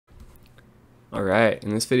Alright,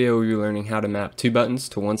 in this video we'll be learning how to map two buttons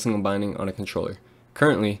to one single binding on a controller.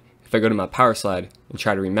 Currently, if I go to my power slide and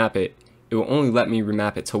try to remap it, it will only let me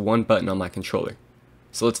remap it to one button on my controller.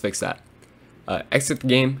 So let's fix that. Exit the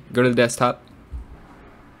game, go to the desktop,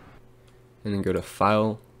 and then go to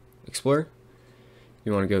File, Explorer.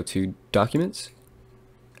 You want to go to Documents,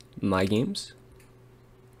 My Games,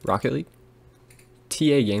 Rocket League,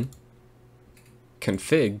 TAGame,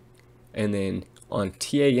 Config, and then on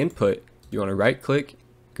TAinput, you want to right click,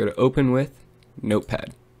 go to Open with,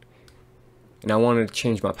 Notepad. And I wanted to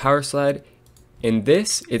change my power slide. In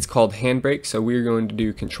this, it's called Handbrake, so we're going to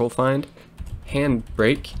do Control Find,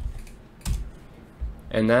 Handbrake.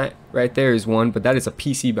 And that right there is one, but that is a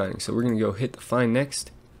PC binding. So we're going to go hit the Find Next,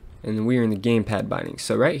 and then we are in the gamepad binding.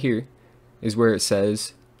 So right here is where it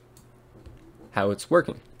says how it's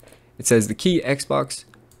working. It says the key Xbox,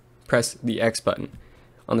 press the X button.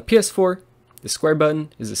 On the PS4, the square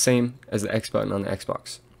button is the same as the X button on the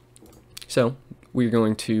Xbox. So we're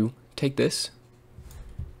going to take this,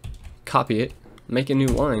 copy it, make a new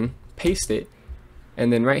line, paste it,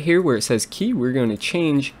 and then right here where it says key, we're going to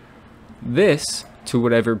change this to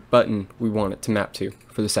whatever button we want it to map to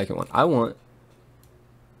for the second one. I want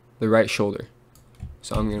the right shoulder.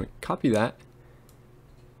 So I'm going to copy that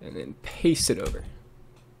and then paste it over.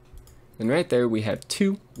 And right there we have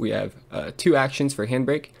two actions for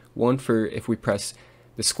Handbrake. One for if we press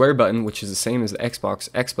the square button, which is the same as the Xbox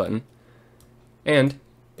X button, and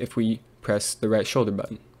if we press the right shoulder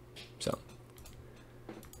button. So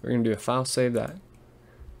we're going to do a file, save that,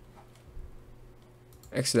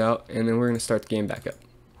 exit out, and then we're going to start the game back up.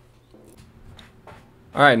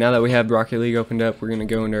 Alright, now that we have Rocket League opened up, we're going to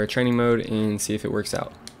go into our training mode and see if it works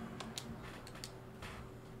out.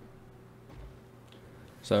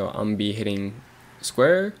 So I'm going to be hitting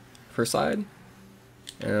square for slide,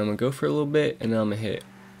 and I'm going to go for a little bit, and then I'm going to hit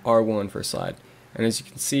R1 for slide. And as you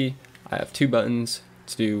can see, I have two buttons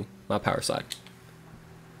to do my power slide.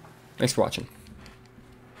 Thanks for watching.